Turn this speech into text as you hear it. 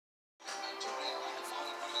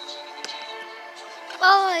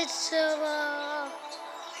Oh, it's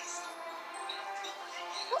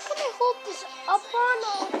what can I hold this up on?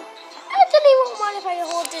 Anthony won't mind if I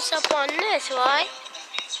hold this up on this, right?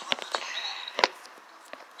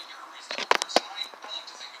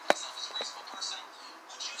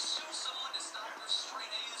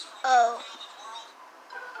 Oh.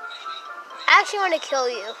 I actually want to kill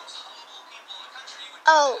you.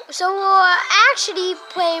 Oh, so we're actually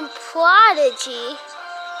playing Prodigy.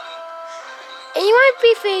 And you might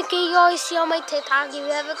be thinking, you always see on my TikTok, if you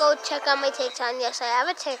ever go check out my TikTok, yes, I have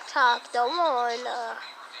a TikTok, don't worry.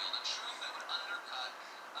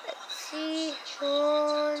 Let's see,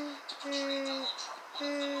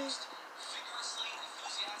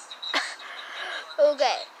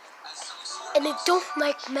 okay, and I don't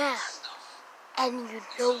like math, and you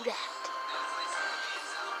know that.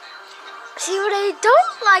 See, what I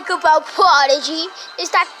don't like about Prodigy is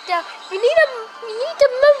that you need the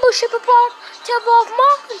membership about to evolve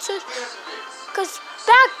monsters. Cause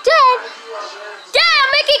back then, I'm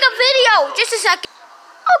making a video. Just a second.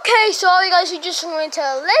 Okay, sorry guys, we just went to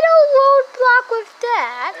a little roadblock with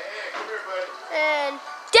Dad. And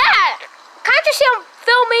Dad, can't you see I'm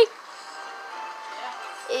filming?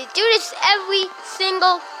 I do this every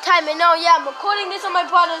single time, and no, yeah, I'm recording this on my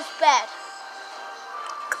brother's bed.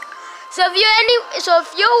 So if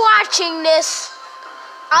you're watching this,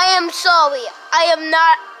 I am sorry. I am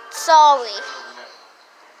not sorry.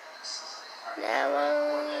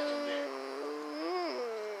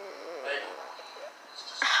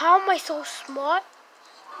 How am I so smart?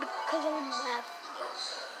 Because I'm math.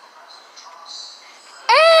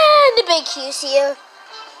 And the big Q's here.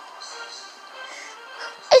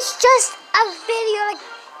 It's just a video like.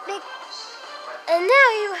 And now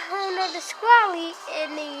you hold on the squally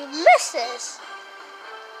and he misses.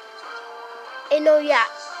 And oh yeah,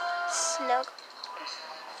 snug.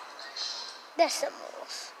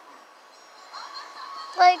 Decimals.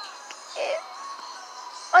 Like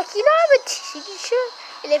you know, I'm a teacher,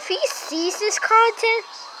 and if he sees this content,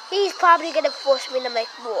 he's probably gonna force me to make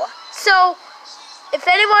more. So, if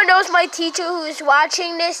anyone knows my teacher who is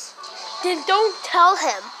watching this, then don't tell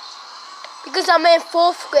him, because I'm in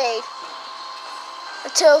 4th grade.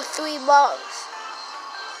 Until 3 months.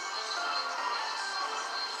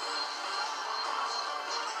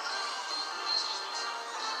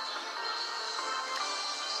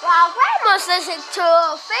 While Grandma's listening to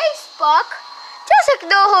her Facebook, just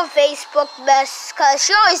ignore her Facebook mess, because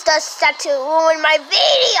she always does that to ruin my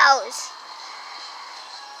videos.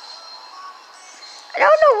 I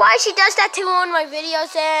don't know why she does that to ruin my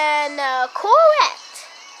videos, and correct.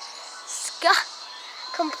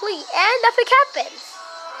 Complete, and nothing happens.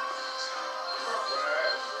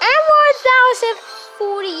 And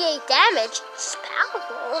 1,048 damage. It's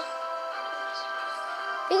powerful.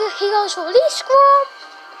 He goes for Lee Squirrel.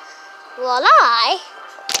 Well,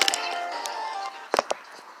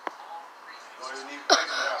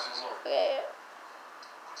 okay.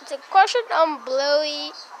 It's a question on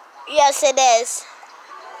Bluey. Yes, it is.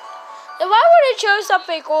 If I would have chose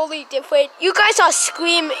something totally different, you guys are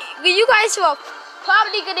screaming. You guys are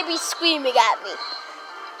probably going to be screaming at me.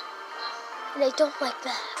 And I don't like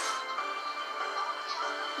that.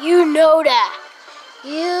 You know that.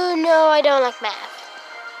 You know I don't like math.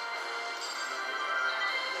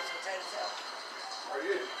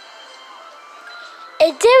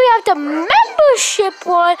 And then we have the membership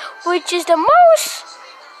one, which is the most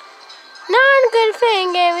non-good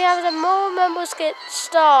thing. And we have the more members get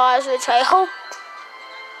stars, which I hope.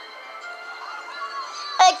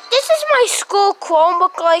 Like, this is my school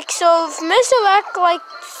Chromebook, like, so if Mr. Eck, like,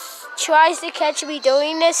 tries to catch me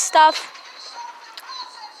doing this stuff.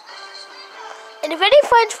 And if any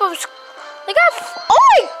friends from school, like, oh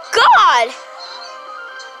my god!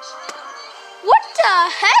 What the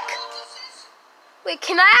heck? Wait,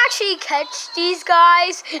 can I actually catch these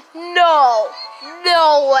guys? No.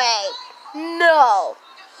 No way. No.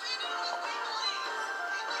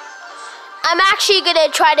 I'm actually gonna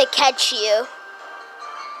try to catch you.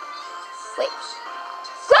 Wait.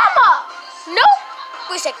 Grandma! Nope.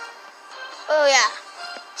 Wait a second. Oh, yeah.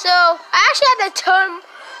 So, I actually had to turn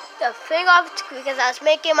the thing off because I was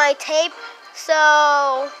making my tape.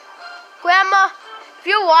 So, Grandma, if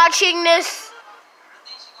you're watching this,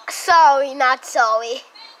 sorry, not sorry.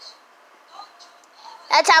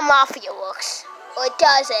 That's how Mafia works. Or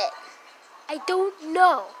does it? I don't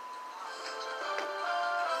know.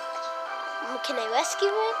 Can I rescue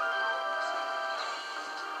it?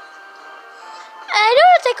 I know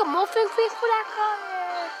it's like a morphing thing for that guy.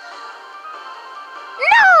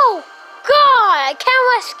 No! God, I can't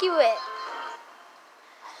rescue it.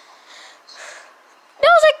 No,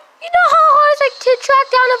 it's like, you know how hard it's like to track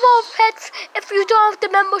down evolved pets if you don't have the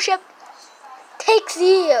membership takes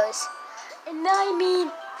years. And I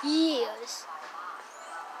mean years.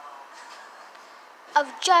 Of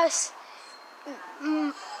just...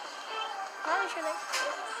 how should I say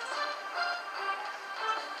it?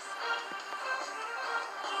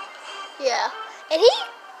 Yeah. And he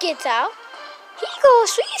gets out. He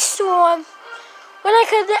goes Sweet Storm. When I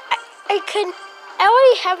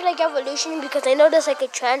already have like evolution because I know there's like a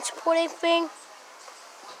transporting thing.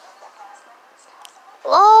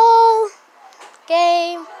 Oh,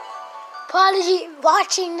 game. Prodigy,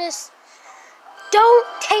 watching this. Don't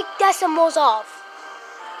take decimals off.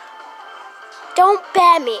 Don't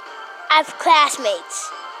ban me. I have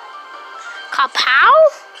classmates. Kapow?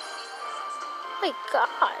 Oh my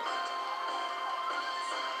god.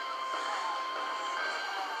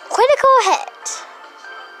 Critical hit.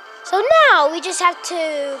 So now we just have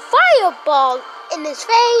to fireball in his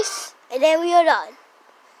face, and then we are done.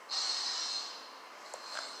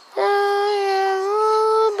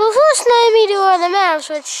 But first, let me do all the maps,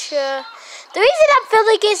 which the reason I'm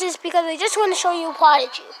filming this is because I just want to show you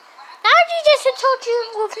Prodigy. Not just to touch you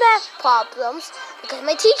with math problems, because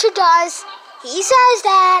my teacher does. He says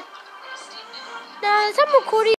that. Now, as I'm recording.